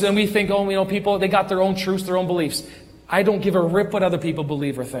 Now just then we think, people, they got their own truths, their own beliefs. I don't give a rip what other people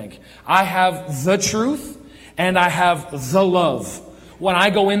believe or think. I have the truth and I have the love. When I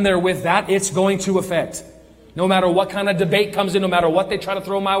go in there with that, it's going to affect. No matter what kind of debate comes in, no matter what they try to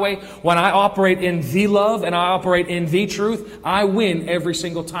throw my way, when I operate in the love and I operate in the truth, I win every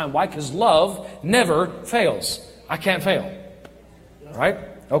single time. Why? Because love never fails. I can't fail. Right?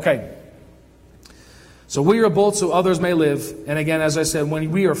 Okay. So we are bold so others may live. And again, as I said, when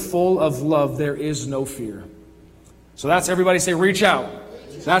we are full of love, there is no fear. So that's everybody say, reach out.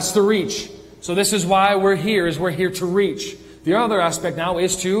 That's the reach. So this is why we're here to reach. The other aspect now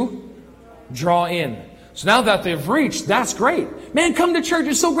is to draw in. So now that they've reached, that's great. Man, come to church.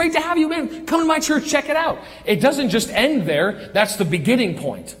 It's so great to have you. Man, come to my church. Check it out. It doesn't just end there. That's the beginning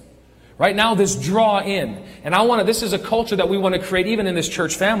point. Right now, this draw in. And this is a culture that we want to create even in this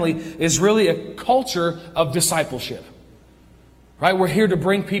church family is really a culture of discipleship. Right? We're here to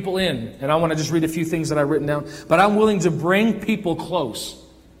bring people in. And I want to just read a few things that I've written down. But I'm willing to bring people close.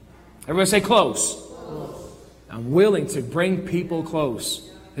 Everybody say close. I'm willing to bring people close.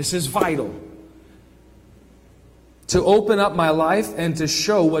 This is vital. To open up my life and to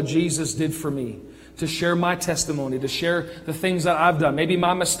show what Jesus did for me. To share my testimony. To share the things that I've done. Maybe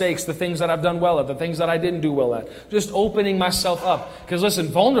my mistakes. The things that I've done well at. The things that I didn't do well at. Just opening myself up. Because listen,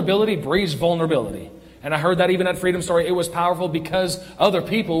 vulnerability breeds vulnerability. And I heard that even at Freedom Story. It was powerful because other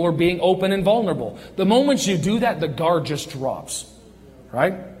people were being open and vulnerable. The moment you do that, the guard just drops.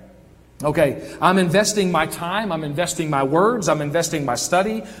 Right? Okay, I'm investing my time, I'm investing my words, I'm investing my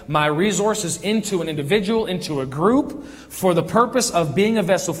study, my resources into an individual, into a group, for the purpose of being a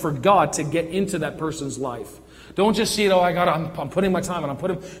vessel for God to get into that person's life. Don't just see it, I'm putting my time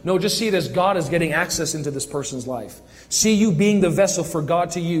and no, just see it as God is getting access into this person's life. See you being the vessel for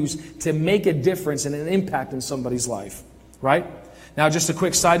God to use to make a difference and an impact in somebody's life. Right? Now, just a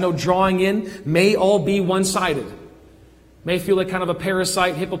quick side note, drawing in may all be one-sided. May feel like kind of a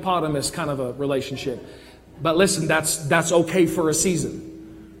parasite, hippopotamus kind of a relationship. But listen, that's okay for a season.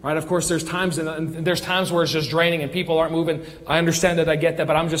 Right? Of course, there's times where it's just draining and people aren't moving. I understand that, I get that,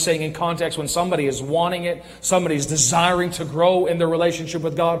 but I'm just saying in context, when somebody is wanting it, somebody's desiring to grow in their relationship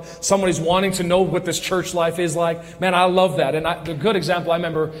with God, somebody's wanting to know what this church life is like. Man, I love that. And the good example I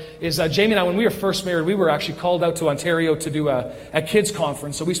remember is Jamie and I, when we were first married, we were actually called out to Ontario to do a kids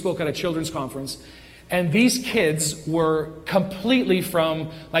conference. So we spoke at a children's conference. And these kids were completely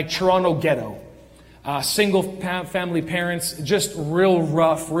from like Toronto ghetto. Single family parents, just real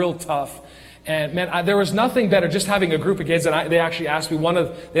rough, real tough. And man, there was nothing better just having a group of kids. And they actually asked me,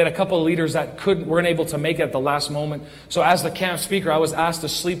 they had a couple of leaders that weren't able to make it at the last moment. So as the camp speaker, I was asked to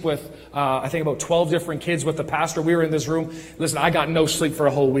sleep with, I think about 12 different kids with the pastor. We were in this room. Listen, I got no sleep for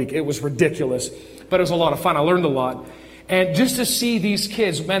a whole week. It was ridiculous, but it was a lot of fun. I learned a lot. And just to see these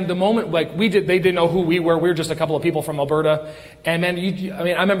kids, man, the moment, they didn't know who we were. We were just a couple of people from Alberta. And man,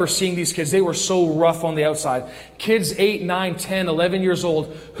 I remember seeing these kids. They were so rough on the outside. Kids 8, 9, 10, 11 years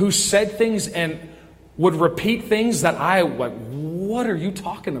old who said things and would repeat things that what are you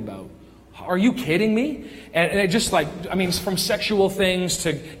talking about? Are you kidding me? And it just from sexual things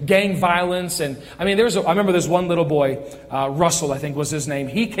to gang violence. And I remember there's one little boy, Russell, I think was his name.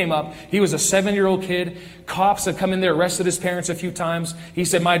 He came up, he was a 7-year-old kid. Cops had come in there, arrested his parents a few times. He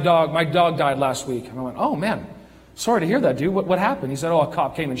said, my dog died last week. And I went, oh man, sorry to hear that, dude. What happened? He said, a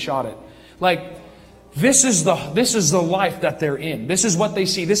cop came and shot it. This is the life that they're in. This is what they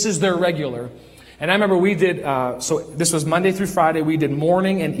see. This is their regular. And I remember we did, so this was Monday through Friday, we did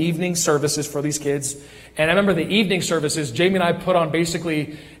morning and evening services for these kids. And I remember the evening services, Jamie and I put on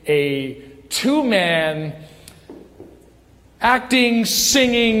basically a 2-man acting,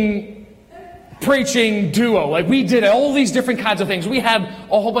 singing, preaching duo. We did all these different kinds of things. We had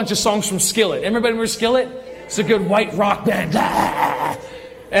a whole bunch of songs from Skillet. Everybody remember Skillet? It's a good white rock band.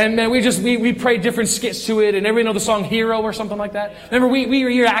 And man, we prayed different skits to it, and everybody know the song Hero or something like that. Remember, we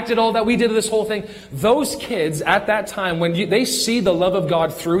reacted all that. We did this whole thing. Those kids at that time, when they see the love of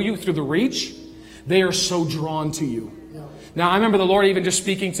God through you, through the reach, they are so drawn to you. Yeah. Now, I remember the Lord even just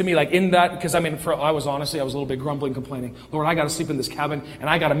speaking to me in that, because I was a little bit grumbling, complaining. Lord, I got to sleep in this cabin, and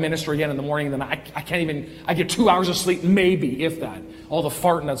I got to minister again in the morning, and then I get 2 hours of sleep, maybe, if that. All the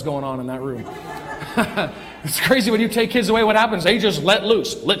farting that's going on in that room. It's crazy when you take kids away, what happens? They just let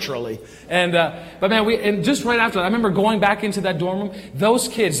loose, literally. And, but man, just right after that, I remember going back into that dorm room. Those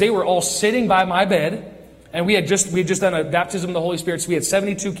kids, they were all sitting by my bed. And we had just done a baptism of the Holy Spirit. So we had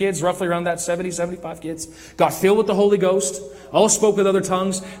 72 kids, roughly around that, 70, 75 kids. Got filled with the Holy Ghost. All spoke with other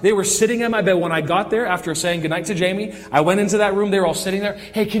tongues. They were sitting at my bed. When I got there, after saying goodnight to Jamie, I went into that room. They were all sitting there.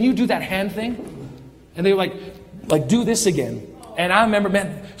 Hey, can you do that hand thing? And they were like, do this again. And I remember,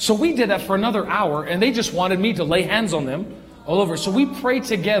 man, so we did that for another hour, and they just wanted me to lay hands on them all over. So we prayed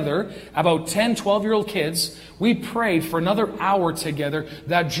together, about 10, 12-year-old kids. We prayed for another hour together.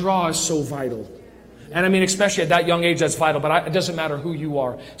 That draw is so vital. And especially at that young age, that's vital. But it doesn't matter who you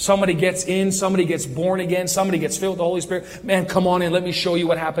are. Somebody gets in, somebody gets born again, somebody gets filled with the Holy Spirit. Man, come on in, let me show you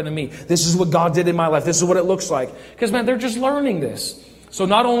what happened to me. This is what God did in my life. This is what it looks like. Because, man, they're just learning this. So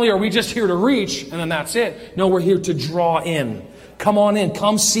not only are we just here to reach, and then that's it. No, we're here to draw in. Come on in.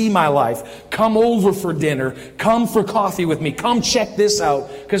 Come see my life. Come over for dinner. Come for coffee with me. Come check this out.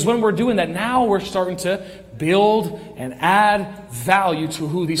 Because when we're doing that, now we're starting to build and add value to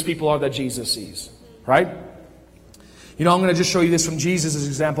who these people are that Jesus sees. Right? I'm going to just show you this from Jesus'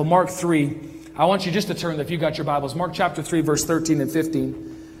 example. Mark 3. I want you just to turn, if you got your Bibles. Mark chapter 3, verse 13 and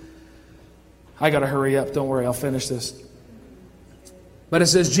 15. I got to hurry up. Don't worry. I'll finish this. But it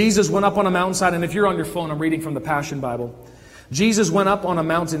says, Jesus went up on a mountainside. And if you're on your phone, I'm reading from the Passion Bible. Jesus went up on a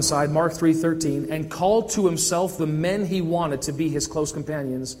mountainside, Mark 3:13, and called to himself the men he wanted to be his close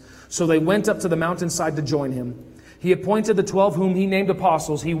companions. So they went up to the mountainside to join him. He appointed the 12 whom he named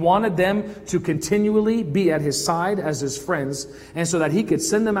apostles. He wanted them to continually be at his side as his friends, and so that he could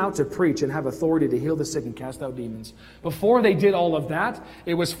send them out to preach and have authority to heal the sick and cast out demons. Before they did all of that,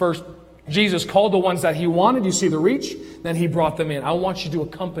 it was first Jesus called the ones that he wanted. You see the reach? Then he brought them in. I want you to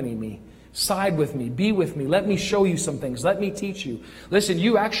accompany me. Side with me. Be with me. Let me show you some things. Let me teach you. Listen,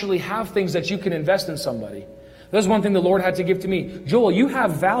 you actually have things that you can invest in somebody. That's one thing the Lord had to give to me. Joel, you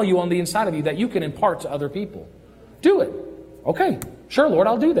have value on the inside of you that you can impart to other people. Do it. Okay, sure, Lord,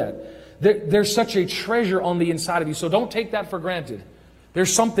 I'll do that. There's such a treasure on the inside of you, so don't take that for granted.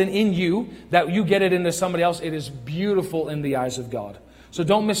 There's something in you that you get it into somebody else. It is beautiful in the eyes of God. So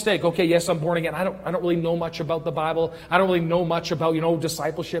don't mistake, okay, yes, I'm born again. I don't really know much about the Bible. I don't really know much about,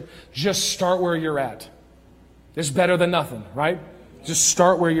 discipleship. Just start where you're at. It's better than nothing, right? Just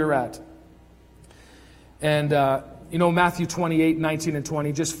start where you're at. And, Matthew 28, 19 and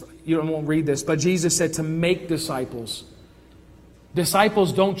 20, I won't read this, but Jesus said to make disciples.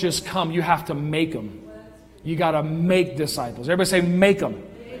 Disciples don't just come, you have to make them. You got to make disciples. Everybody say, make them.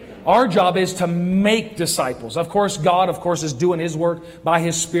 Our job is to make disciples. Of course, God, is doing His work by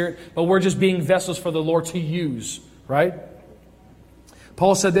His Spirit, but we're just being vessels for the Lord to use, right?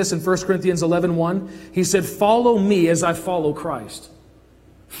 Paul said this in 1 Corinthians 11:1. He said, follow me as I follow Christ.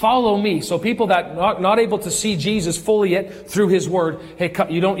 Follow me. So people that are not able to see Jesus fully yet through His Word, hey,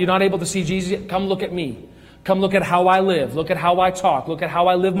 you're not able to see Jesus yet? Come look at me. Come look at how I live. Look at how I talk. Look at how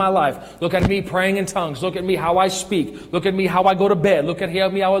I live my life. Look at me praying in tongues. Look at me how I speak. Look at me how I go to bed. Look at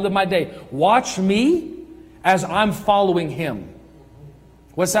me how I live my day. Watch me as I'm following Him.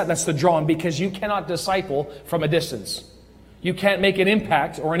 What's that? That's the drawing, because you cannot disciple from a distance. You can't make an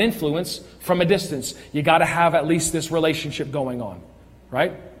impact or an influence from a distance. You got to have at least this relationship going on.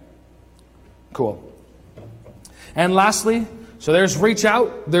 Right? Cool. And lastly, so there's reach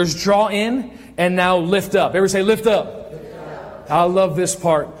out, there's draw in, and now lift up. Everybody say lift up. Lift up. I love this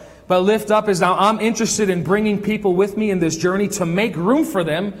part. But lift up is now I'm interested in bringing people with me in this journey to make room for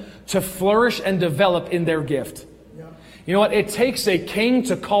them to flourish and develop in their gift. Yeah. You know what? It takes a king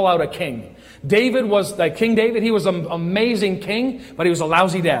to call out a king. King David, he was an amazing king, but he was a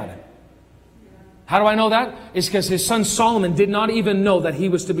lousy dad. How do I know that? It's because his son Solomon did not even know that he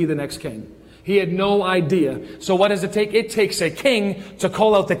was to be the next king. He had no idea. So what does it take? It takes a king to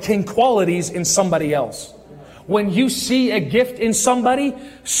call out the king qualities in somebody else. When you see a gift in somebody,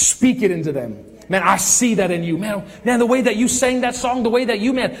 speak it into them. Man, I see that in you. Man, the way that you sang that song, the way that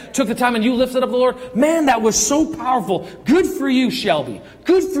you, took the time and you lifted up the Lord. Man, that was so powerful. Good for you, Shelby.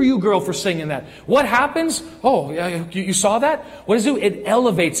 Good for you, girl, for singing that. What happens? Oh, you saw that? What does it do? It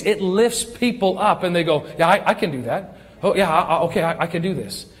elevates. It lifts people up and they go, yeah, I can do that. Oh, yeah, okay, I can do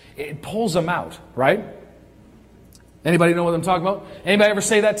this. It pulls them out, right? Anybody know what I'm talking about? Anybody ever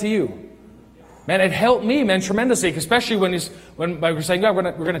say that to you? Man, it helped me, tremendously, especially when we're saying, God,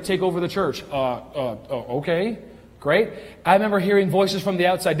 we're going to take over the church. Okay, great. I remember hearing voices from the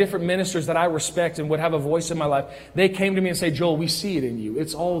outside, different ministers that I respect and would have a voice in my life. They came to me and say, Joel, we see it in you.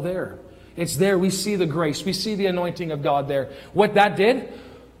 It's all there. It's there. We see the grace. We see the anointing of God there. What that did?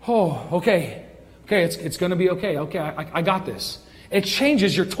 Oh, okay. Okay, it's going to be okay. Okay, I got this. It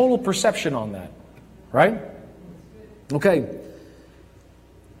changes your total perception on that. Right? Okay.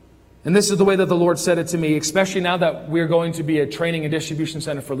 And this is the way that the Lord said it to me, especially now that we're going to be a training and distribution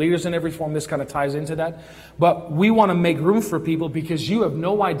center for leaders in every form. This kind of ties into that. But we want to make room for people because you have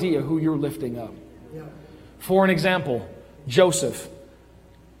no idea who you're lifting up. Yeah. For an example, Joseph.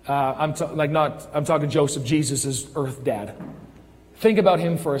 I'm talking Joseph, Jesus' earth dad. Think about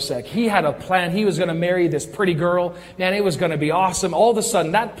him for a sec. He had a plan. He was going to marry this pretty girl. Man, it was going to be awesome. All of a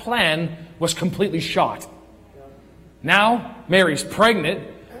sudden, that plan was completely shot. Now, Mary's pregnant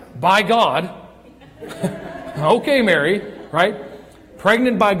by God. Okay, Mary, right?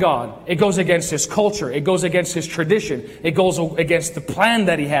 Pregnant by God. It goes against his culture. It goes against his tradition. It goes against the plan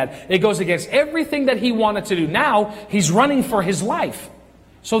that he had. It goes against everything that he wanted to do. Now, he's running for his life.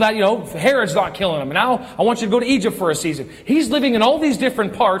 So that, Herod's not killing him. Now, I want you to go to Egypt for a season. He's living in all these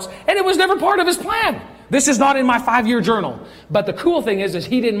different parts, and it was never part of his plan. This is not in my 5-year journal. But the cool thing is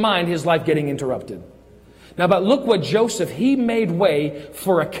he didn't mind his life getting interrupted. Now, but look what Joseph, he made way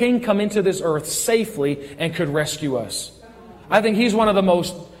for a king come into this earth safely and could rescue us. I think he's one of the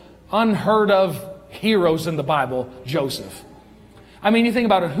most unheard of heroes in the Bible, Joseph. I mean, you think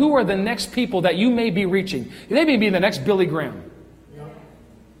about it. Who are the next people that you may be reaching? They may be the next Billy Graham.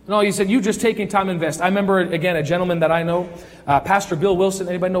 No, you said, you just taking time to invest. I remember, again, a gentleman that I know, Pastor Bill Wilson.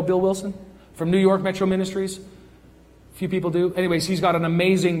 Anybody know Bill Wilson? From New York Metro Ministries? A few people do. Anyways, he's got an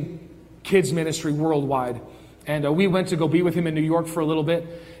amazing kids ministry worldwide. And we went to go be with him in New York for a little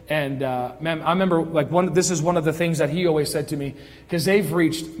bit. And man, I remember this is one of the things that he always said to me, because they've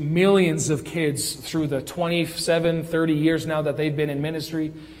reached millions of kids through the 27, 30 years now that they've been in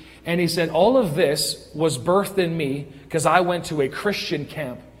ministry. And he said, all of this was birthed in me because I went to a Christian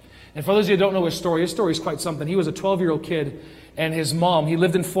camp. And for those of you who don't know his story is quite something. He was a 12-year-old kid, and his mom, he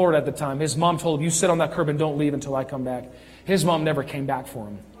lived in Florida at the time. His mom told him, you sit on that curb and don't leave until I come back. His mom never came back for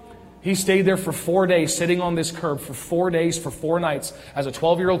him. He stayed there for 4 days, sitting on this curb for 4 days, for 4 nights, as a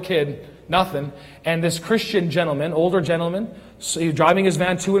 12-year-old kid, nothing. And this Christian gentleman, older gentleman, so he was driving his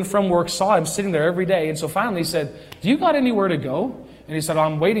van to and from work, saw him sitting there every day. And so finally he said, "Do you got anywhere to go?" And he said,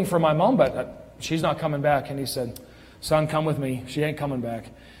 "I'm waiting for my mom, but she's not coming back." And he said, "Son, come with me. She ain't coming back."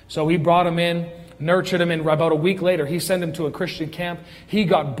 So he brought him in, nurtured him, and about a week later, he sent him to a Christian camp. He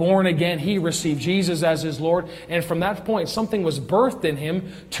got born again. He received Jesus as his Lord. And from that point, something was birthed in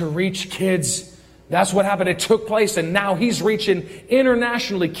him to reach kids. That's what happened. It took place, and now he's reaching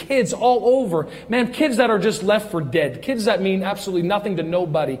internationally, kids all over. Man, kids that are just left for dead. Kids that mean absolutely nothing to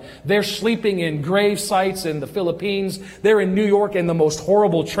nobody. They're sleeping in grave sites in the Philippines. They're in New York in the most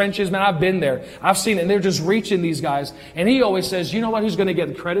horrible trenches. Man, I've been there. I've seen it, and they're just reaching these guys. And he always says, "You know what? Who's going to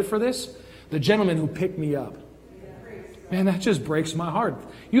get credit for this? The gentleman who picked me up." Man, that just breaks my heart.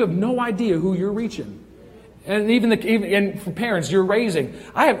 You have no idea who you're reaching. And even for parents, you're raising.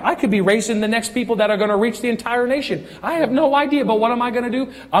 I could be raising the next people that are going to reach the entire nation. I have no idea, but what am I going to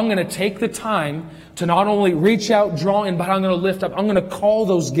do? I'm going to take the time to not only reach out, draw in, but I'm going to lift up. I'm going to call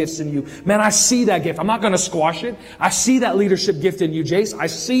those gifts in you. Man, I see that gift. I'm not going to squash it. I see that leadership gift in you, Jace. I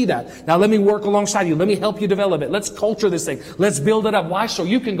see that. Now let me work alongside you. Let me help you develop it. Let's culture this thing. Let's build it up. Why? So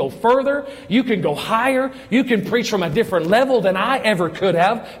you can go further. You can go higher. You can preach from a different level than I ever could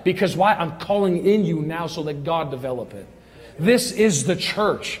have. Because why? I'm calling in you now so that God develop it. This is the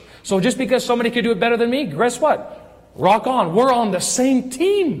church. So just because somebody could do it better than me, guess what? Rock on. We're on the same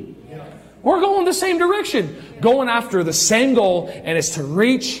team. We're going the same direction. Going after the same goal, and it's to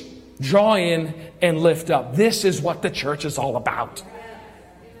reach, draw in, and lift up. This is what the church is all about.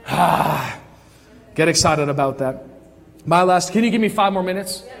 Get excited about that. Can you give me 5 more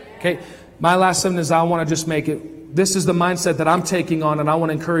minutes? Okay. My last sentence, I want to just make it. This is the mindset that I'm taking on, and I want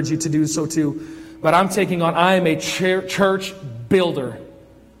to encourage you to do so too. But I'm taking on, I am a church builder.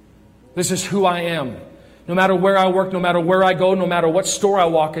 This is who I am. No matter where I work, no matter where I go, no matter what store I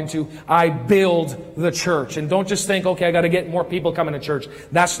walk into, I build the church. And don't just think, okay, I got to get more people coming to church.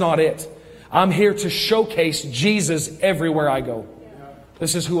 That's not it. I'm here to showcase Jesus everywhere I go.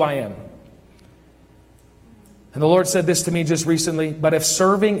 This is who I am. And the Lord said this to me just recently, but if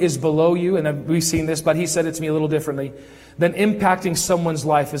serving is below you, and we've seen this, but He said it to me a little differently, then impacting someone's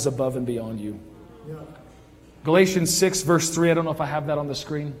life is above and beyond you. Galatians 6 verse 3, I don't know if I have that on the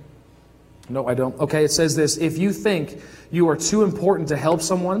screen. No, I don't. Okay, it says this, if you think you are too important to help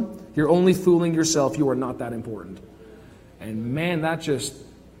someone, you're only fooling yourself. You are not that important. And man, that just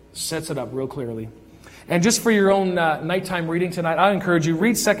sets it up real clearly. And just for your own nighttime reading tonight, I encourage you,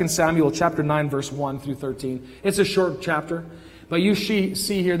 read 2 Samuel chapter 9, verse 1 through 13. It's a short chapter, but you see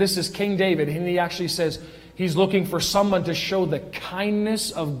here, this is King David, and he actually says he's looking for someone to show the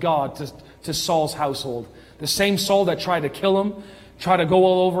kindness of God to Saul's household. The same Saul that tried to kill him, tried to go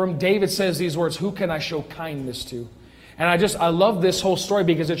all over him. David says these words, who can I show kindness to? And I love this whole story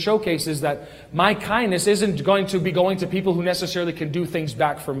because it showcases that my kindness isn't going to be going to people who necessarily can do things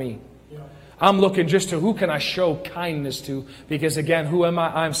back for me. I'm looking just to who can I show kindness to, because again, who am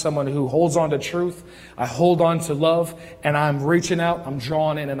I? I'm someone who holds on to truth. I hold on to love, and I'm reaching out, I'm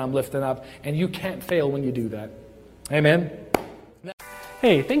drawing in, and I'm lifting up. And you can't fail when you do that. Amen.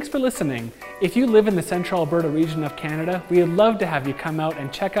 Hey, thanks for listening. If you live in the Central Alberta region of Canada, we would love to have you come out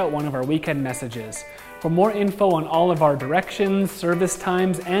and check out one of our weekend messages. For more info on all of our directions, service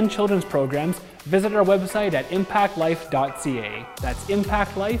times, and children's programs, visit our website at impactlife.ca. That's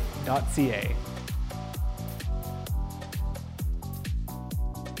impactlife.ca.